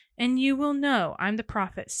says, "And you will know I'm the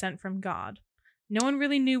prophet sent from God." No one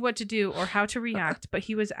really knew what to do or how to react, but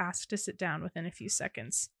he was asked to sit down within a few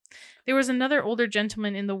seconds. There was another older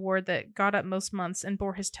gentleman in the ward that got up most months and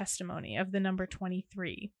bore his testimony of the number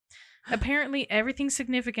 23. Apparently, everything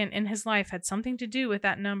significant in his life had something to do with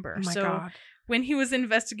that number. Oh my so God. when he was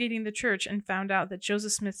investigating the church and found out that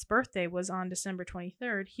Joseph Smith's birthday was on December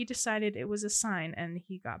 23rd, he decided it was a sign and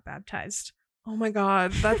he got baptized. Oh my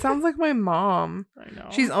God. That sounds like my mom. I know.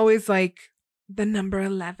 She's always like the number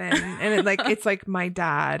 11. And it's like my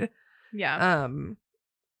dad. Yeah.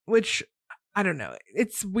 Which I don't know.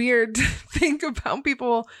 It's weird to think about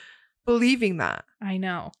people believing that. I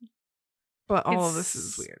know. But all of this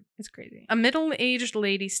is weird. It's crazy. A middle-aged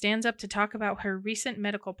lady stands up to talk about her recent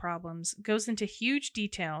medical problems, goes into huge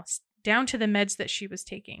detail, down to the meds that she was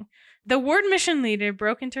taking. The ward mission leader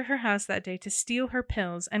broke into her house that day to steal her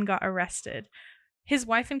pills and got arrested. His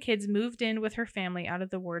wife and kids moved in with her family out of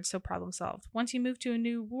the ward, so problem solved. Once you move to a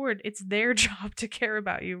new ward, it's their job to care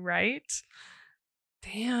about you, right?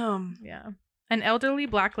 Damn. Yeah. An elderly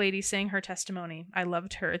black lady sang her testimony. I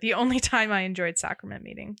loved her. The only time I enjoyed sacrament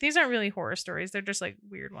meeting. These aren't really horror stories. They're just like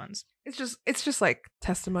weird ones. It's just like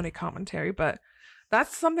testimony commentary, but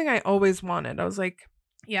that's something I always wanted. I was like,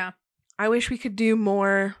 yeah, I wish we could do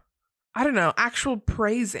more, I don't know, actual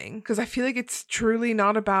praising, because I feel like it's truly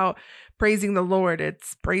not about praising the Lord.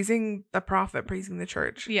 It's praising the prophet, praising the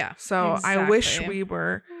church. Yeah. So exactly. I wish we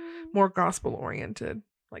were more gospel oriented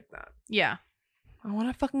like that. Yeah. I want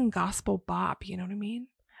a fucking gospel bop, you know what I mean?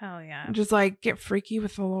 Hell yeah. Just like get freaky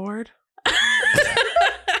with the Lord.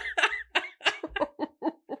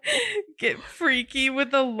 Get freaky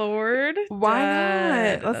with the Lord?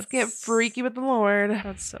 Why not? Let's get freaky with the Lord.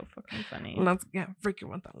 That's so fucking funny. Let's get freaky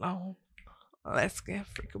with the Lord. Let's get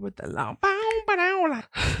freaky with the Lord.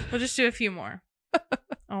 We'll just do a few more.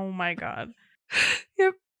 Oh my God.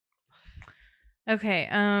 Yep. Okay,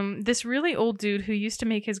 this really old dude who used to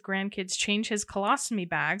make his grandkids change his colostomy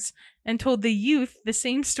bags and told the youth the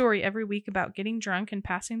same story every week about getting drunk and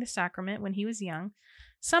passing the sacrament when he was young,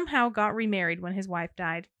 somehow got remarried when his wife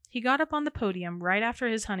died. He got up on the podium right after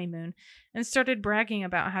his honeymoon and started bragging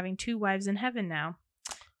about having 2 wives in heaven now,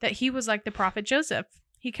 that he was like the prophet Joseph.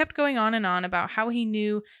 He kept going on and on about how he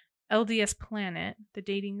knew LDS Planet, the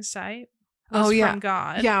dating site, was from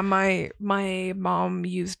God. Yeah, my mom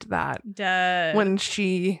used that Duh. when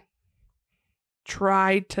she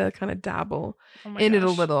tried to kind of dabble in it a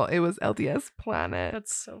little. It was LDS Planet.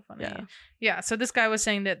 That's so funny. Yeah, so this guy was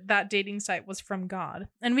saying that dating site was from God,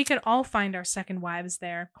 and we could all find our second wives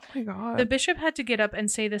there. Oh my God. The bishop had to get up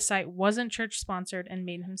and say the site wasn't church sponsored and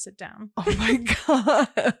made him sit down. Oh my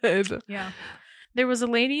God. Yeah. There was a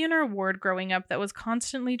lady in our ward growing up that was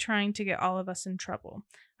constantly trying to get all of us in trouble.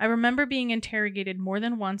 I remember being interrogated more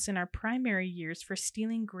than once in our primary years for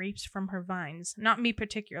stealing grapes from her vines. Not me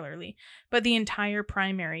particularly, but the entire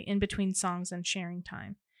primary in between songs and sharing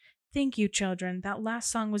time. Thank you, children. That last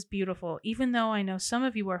song was beautiful, even though I know some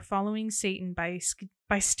of you are following Satan by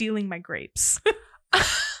stealing my grapes.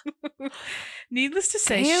 Needless to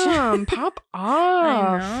say... Damn, pop off.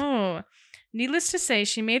 I know. Needless to say,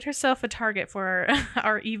 she made herself a target for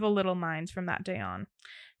our evil little minds from that day on.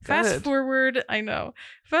 Fast forward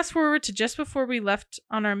to just before we left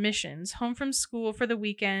on our missions, home from school for the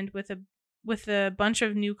weekend with a bunch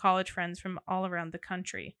of new college friends from all around the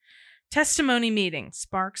country. Testimony meeting.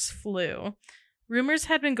 Sparks flew. Rumors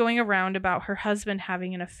had been going around about her husband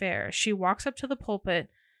having an affair. She walks up to the pulpit,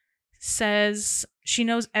 says she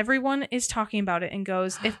knows everyone is talking about it, and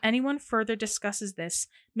goes, "If anyone further discusses this,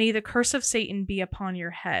 may the curse of Satan be upon your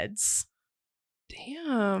heads."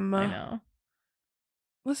 Damn. I know.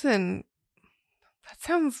 Listen,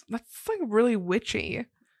 that's like really witchy.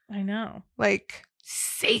 I know. Like,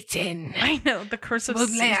 Satan. I know. The curse of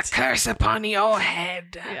Satan. Lay a curse upon your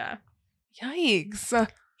head. Yeah. Yikes.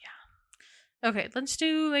 Yeah. Okay, let's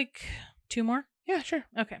do like 2 more. Yeah, sure.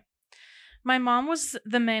 Okay. My mom was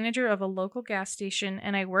the manager of a local gas station,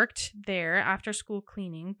 and I worked there after school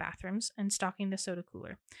cleaning bathrooms and stocking the soda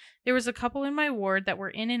cooler. There was a couple in my ward that were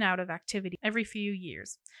in and out of activity every few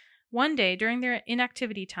years. One day, during their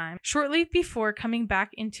inactivity time, shortly before coming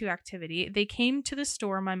back into activity, they came to the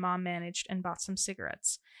store my mom managed and bought some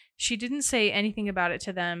cigarettes. She didn't say anything about it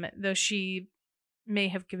to them, though she may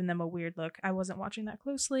have given them a weird look. I wasn't watching that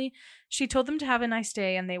closely. She told them to have a nice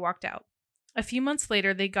day, and they walked out. A few months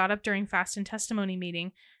later, they got up during fast and testimony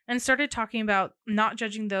meeting and started talking about not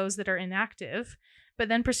judging those that are inactive, but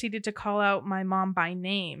then proceeded to call out my mom by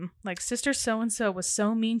name. Like, Sister so-and-so was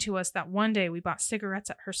so mean to us that one day we bought cigarettes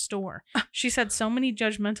at her store. She said so many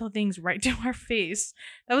judgmental things right to our face.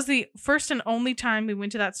 That was the first and only time we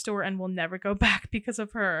went to that store, and we'll never go back because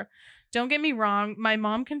of her. Don't get me wrong, my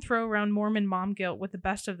mom can throw around Mormon mom guilt with the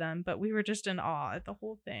best of them, but we were just in awe at the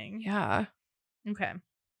whole thing. Yeah. Okay.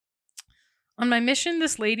 On my mission,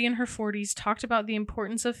 this lady in her 40s talked about the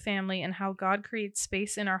importance of family and how God creates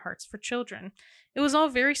space in our hearts for children. It was all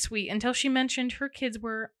very sweet until she mentioned her kids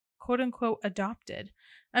were quote-unquote adopted.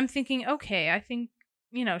 I'm thinking, okay, I think,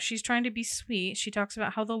 she's trying to be sweet. She talks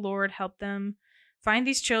about how the Lord helped them find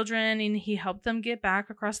these children and he helped them get back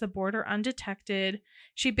across the border undetected.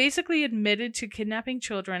 She basically admitted to kidnapping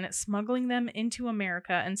children, smuggling them into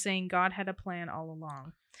America, and saying God had a plan all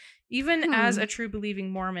along. Even as a true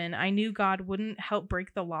believing Mormon, I knew God wouldn't help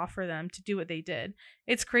break the law for them to do what they did.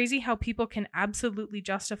 It's crazy how people can absolutely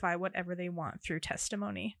justify whatever they want through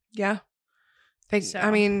testimony. Yeah. I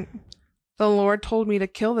mean, the Lord told me to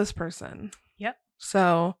kill this person. Yep.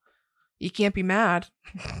 So you can't be mad.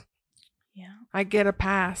 Yeah. I get a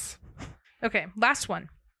pass. Okay, last one.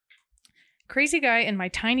 Crazy guy in my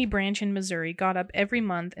tiny branch in Missouri got up every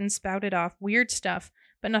month and spouted off weird stuff,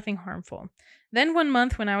 but nothing harmful. Then one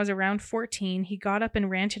month when I was around 14, he got up and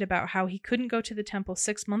ranted about how he couldn't go to the temple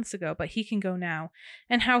 6 months ago, but he can go now,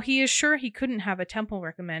 and how he is sure he couldn't have a temple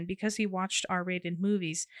recommend because he watched R-rated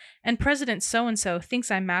movies, and President so-and-so thinks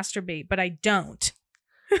I masturbate, but I don't.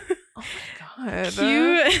 Oh my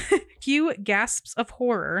God. Cue gasps of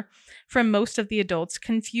horror from most of the adults,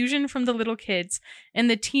 confusion from the little kids, and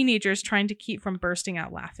the teenagers trying to keep from bursting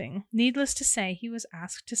out laughing. Needless to say, he was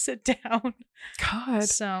asked to sit down. God.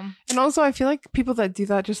 So, and also, I feel like people that do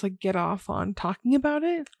that just like get off on talking about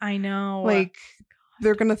it. I know. Like,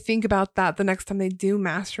 they're going to think about that the next time they do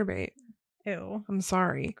masturbate. Ew. I'm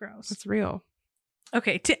sorry. Gross. It's real.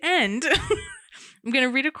 Okay, to end, I'm going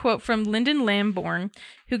to read a quote from Lyndon Lambourne,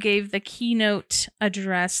 who gave the keynote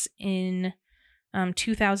address in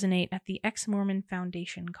 2008 at the Ex-Mormon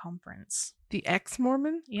Foundation Conference. The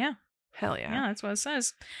ex-Mormon? Yeah. Hell yeah. Yeah, that's what it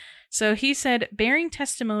says. So he said, bearing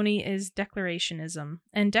testimony is declarationism,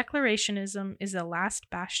 and declarationism is the last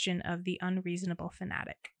bastion of the unreasonable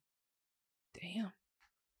fanatic. Damn.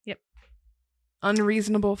 Yep.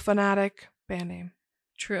 Unreasonable fanatic. Band name.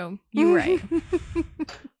 True. You're right.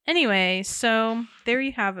 Anyway, so there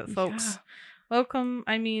you have it, folks. Yeah. Welcome.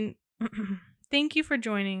 I mean, thank you for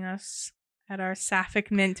joining us at our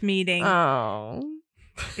Sapphic Mint meeting. Oh.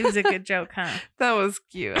 It was a good joke, huh? That was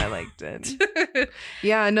cute. I liked it.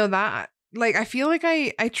 Yeah, I know that. Like, I feel like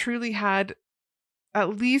I truly had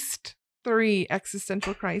at least 3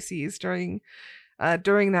 existential crises during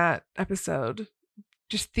that episode.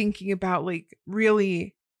 Just thinking about, like,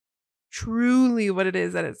 really, truly what it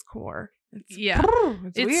is at its core.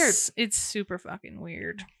 It's weird. It's super fucking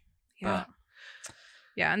weird. Yeah. But,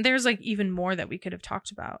 yeah, and there's like even more that we could have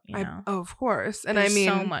talked about, of course. And there's I mean,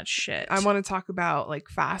 so much shit. I want to talk about like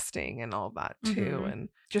fasting and all that too, Mhm. and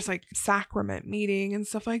just like sacrament meeting and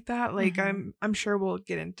stuff like that. Like Mhm. I'm sure we'll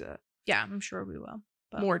get into I'm sure we will.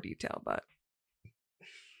 But. more detail, but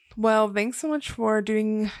well, thanks so much for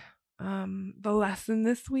doing the lesson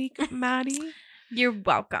this week, Maddie. You're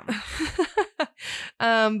welcome.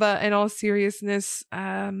 But in all seriousness,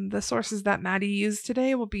 the sources that Maddie used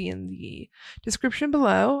today will be in the description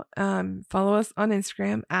below. Follow us on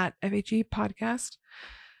Instagram at FHE Podcast.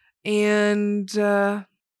 And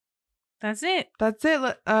That's it. that's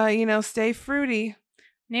it. Stay fruity.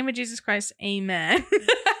 Name of Jesus Christ. Amen.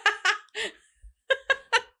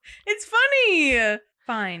 It's funny.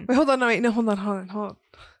 Fine. Wait, hold on. Hold on. I'm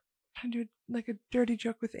trying to do like a dirty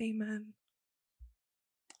joke with amen.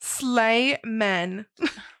 Slay men.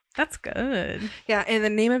 That's good. Yeah, in the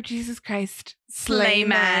name of Jesus Christ, Slay slay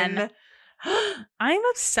men. I'm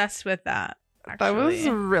obsessed with that. That was Actually.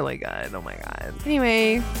 really good. Oh my God.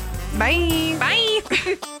 Anyway, bye.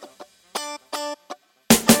 Bye.